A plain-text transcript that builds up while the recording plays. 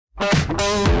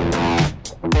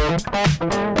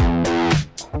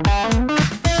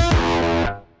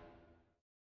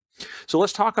So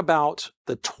let's talk about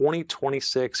the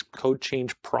 2026 code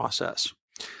change process.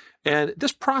 And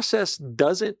this process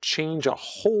doesn't change a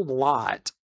whole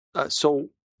lot. So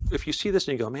if you see this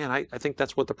and you go, man, I think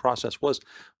that's what the process was.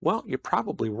 Well, you're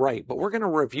probably right, but we're going to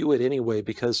review it anyway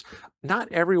because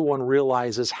not everyone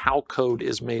realizes how code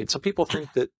is made. Some people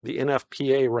think that the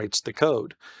NFPA writes the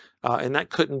code, and that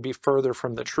couldn't be further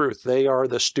from the truth. They are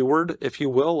the steward, if you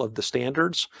will, of the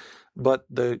standards. But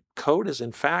the code is,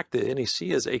 in fact, the NEC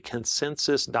is a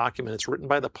consensus document. It's written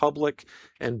by the public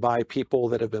and by people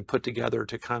that have been put together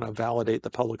to kind of validate the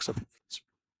public's opinions.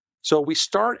 So we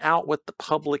start out with the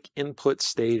public input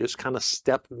stage as kind of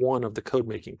step one of the code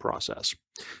making process.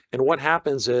 And what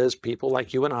happens is people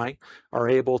like you and I are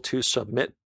able to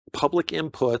submit public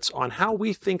inputs on how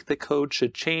we think the code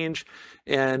should change,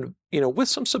 and with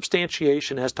some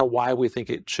substantiation as to why we think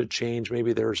it should change.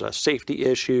 Maybe there's a safety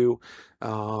issue,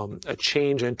 a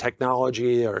change in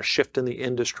technology, or a shift in the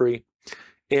industry.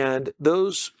 And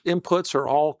those inputs are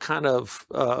all kind of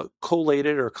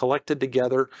collated or collected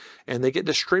together, and they get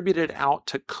distributed out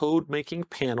to code making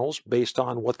panels based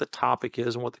on what the topic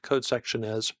is and what the code section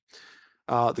is.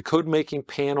 The code making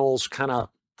panels kind of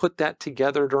put that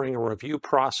together during a review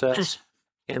process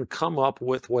and come up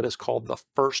with what is called the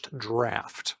first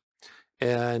draft.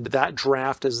 And that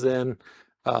draft is then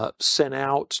sent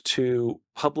out to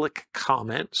public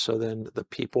comment. So then the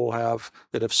people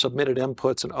that have submitted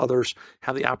inputs and others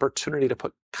have the opportunity to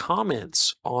put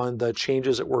comments on the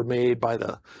changes that were made by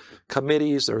the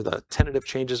committees or the tentative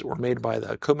changes that were made by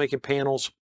the code making panels.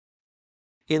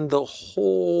 In the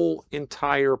whole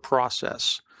entire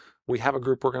process, we have a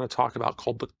group we're going to talk about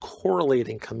called the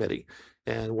correlating committee.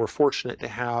 And we're fortunate to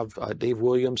have Dave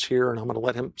Williams here, and I'm going to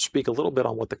let him speak a little bit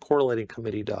on what the correlating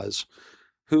committee does,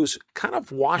 who's kind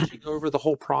of watching over the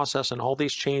whole process and all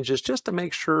these changes just to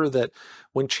make sure that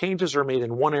when changes are made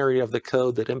in one area of the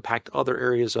code that impact other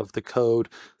areas of the code,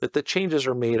 that the changes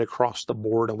are made across the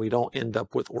board and we don't end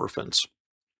up with orphans.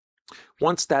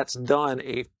 Once that's done,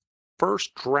 a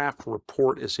first draft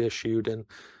report is issued, and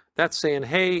that's saying,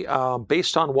 hey,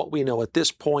 based on what we know at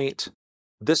this point,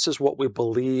 this is what we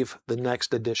believe the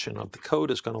next edition of the code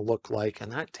is going to look like.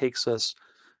 And that takes us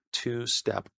to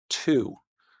step two.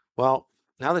 Well,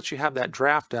 now that you have that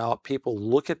draft out, people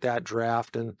look at that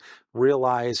draft and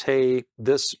realize, hey,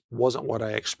 this wasn't what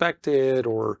I expected,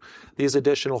 or these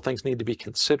additional things need to be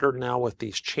considered now with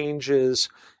these changes.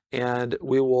 And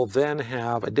we will then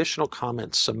have additional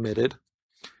comments submitted.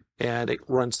 And it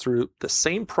runs through the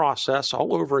same process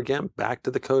all over again, back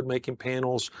to the code making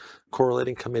panels,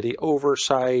 correlating committee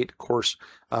oversight. Of course,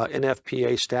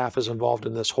 NFPA staff is involved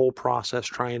in this whole process,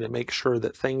 trying to make sure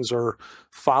that things are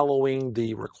following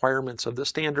the requirements of the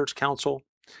Standards Council.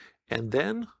 And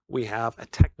then we have a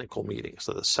technical meeting.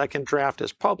 So the second draft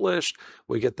is published.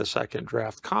 We get the second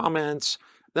draft comments.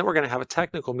 Then we're going to have a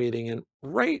technical meeting, and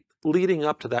right leading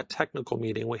up to that technical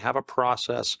meeting, we have a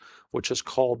process which is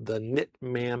called the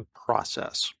NITMAM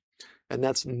process. And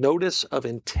that's notice of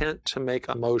intent to make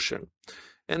a motion.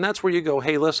 And that's where you go,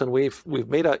 hey, listen, we've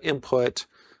made an input,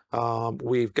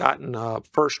 we've gotten a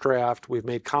first draft, we've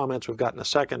made comments, we've gotten a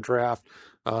second draft,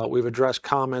 we've addressed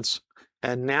comments,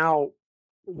 and now,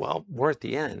 well, we're at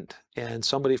the end, and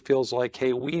somebody feels like,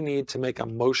 hey, we need to make a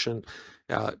motion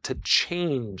to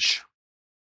change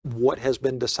what has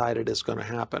been decided is going to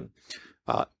happen.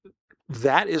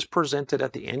 That is presented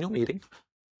at the annual meeting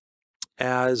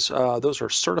as those are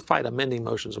certified amending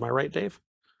motions. Am I right, Dave?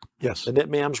 Yes. The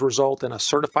NITMAMs result in a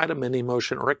certified amending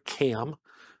motion, or a CAM.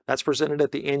 That's presented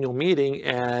at the annual meeting,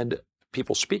 and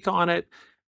people speak on it.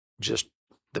 Just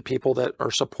the people that are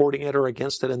supporting it or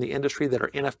against it in the industry that are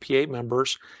NFPA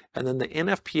members. And then the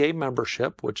NFPA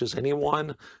membership, which is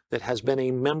anyone that has been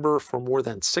a member for more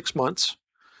than 6 months,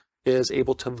 is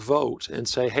able to vote and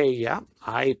say, hey, yeah,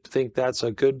 I think that's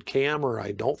a good CAM, or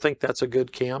I don't think that's a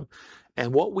good CAM.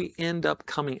 And what we end up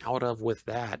coming out of with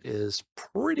that is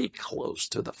pretty close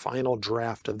to the final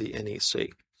draft of the NEC.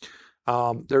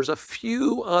 There's a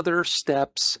few other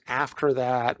steps after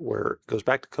that where it goes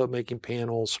back to code making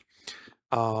panels.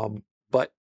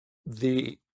 But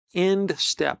the end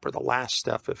step, or the last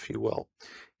step, if you will,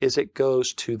 is it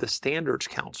goes to the Standards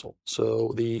Council.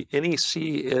 So the NEC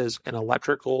is an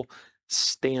electrical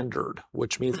standard,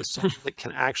 which means it's something that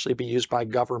can actually be used by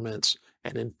governments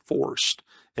and enforced.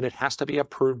 And it has to be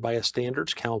approved by a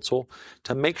Standards Council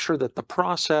to make sure that the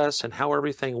process and how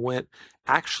everything went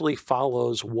actually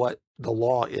follows what the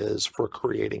law is for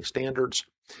creating standards.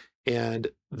 And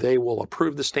they will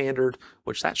approve the standard,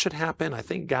 which that should happen, I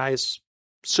think, guys,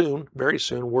 soon, very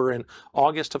soon. We're in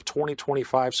August of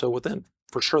 2025, so within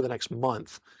for sure the next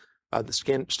month,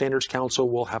 the Standards Council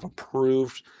will have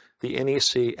approved the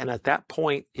NEC, and at that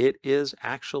point, it is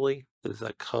actually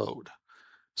the code.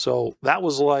 So that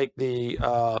was like the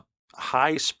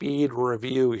high-speed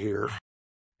review here.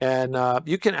 And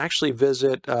you can actually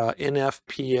visit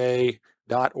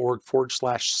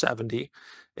nfpa.org/70,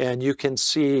 and you can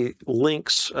see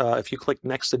links if you click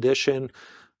Next Edition,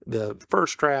 the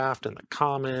first draft and the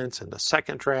comments and the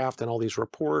second draft and all these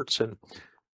reports. And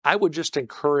I would just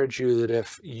encourage you that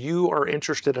if you are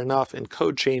interested enough in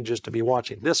code changes to be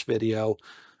watching this video,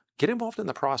 get involved in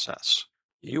the process.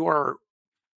 You are,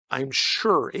 I'm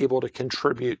sure, able to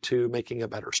contribute to making a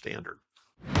better standard.